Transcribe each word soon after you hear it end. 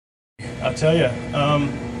I'll tell you.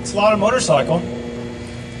 It's a lot of motorcycle.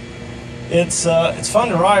 It's fun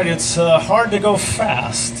to ride. It's hard to go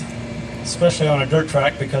fast, especially on a dirt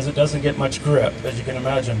track because it doesn't get much grip, as you can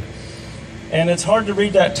imagine. And it's hard to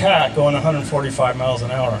read that tach going 145 miles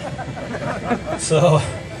an hour. So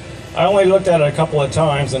I only looked at it a couple of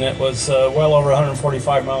times, and it was well over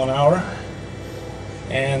 145 mile an hour.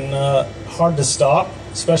 And hard to stop,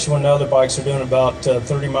 especially when the other bikes are doing about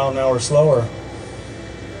 30 mile an hour slower.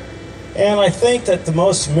 And I think that the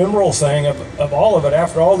most memorable thing of all of it,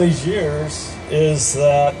 after all these years, is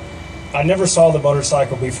that I never saw the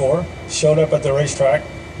motorcycle before. Showed up at the racetrack.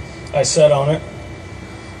 I sat on it.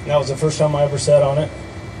 And that was the first time I ever sat on it.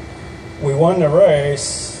 We won the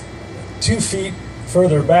race. 2 feet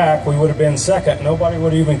further back, we would have been second. Nobody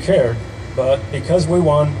would have even cared. But because we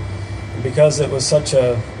won, and because it was such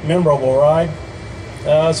a memorable ride,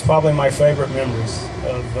 it's probably my favorite memories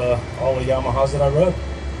of all the Yamahas that I rode.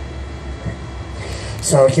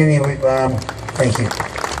 So, Kenny, thank you.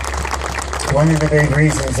 One of the big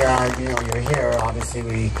reasons, you're here,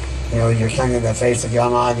 obviously, you're kind of the face of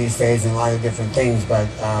Yamaha these days and a lot of different things, but,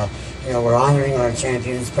 we're honoring our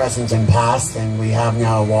champions, present and past, and we have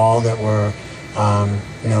now a wall that we're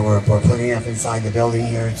putting up inside the building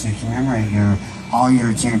here to commemorate all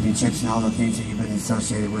your championships and all the things that you've been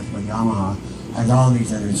associated with Yamaha, as all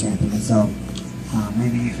these other champions. So,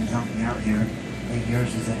 maybe you can help me out here. I think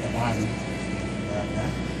yours is at the bottom.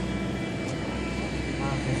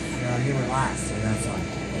 You were last, so that's why.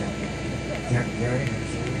 Yeah. Gary?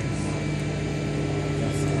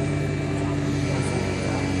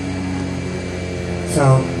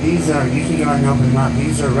 So these are, you can go ahead and open them up.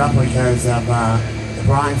 These are replicas of the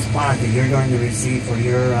bronze plaque that you're going to receive for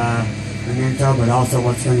your memento, but also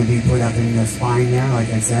what's going to be put up in the spine there, like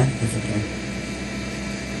I said. It's okay.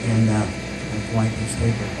 And white piece of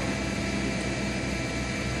paper.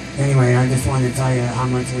 Anyway, I just wanted to tell you how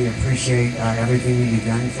much we appreciate everything that you've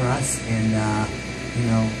done for us, and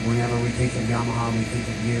whenever we think of Yamaha, we think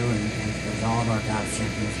of you and all of our past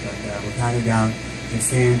champions. But without a doubt, you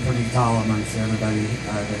stand pretty tall amongst everybody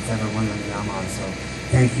that's ever won on the Yamaha. So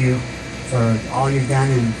thank you for all you've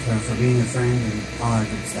done and for being a friend and all that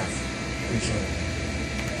good stuff. Appreciate it.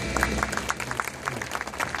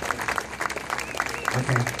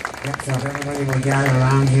 Okay. Yep, so if everybody will gather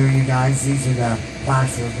around here, you guys, these are the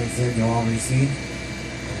plaques that they said you'll all receive.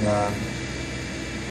 And,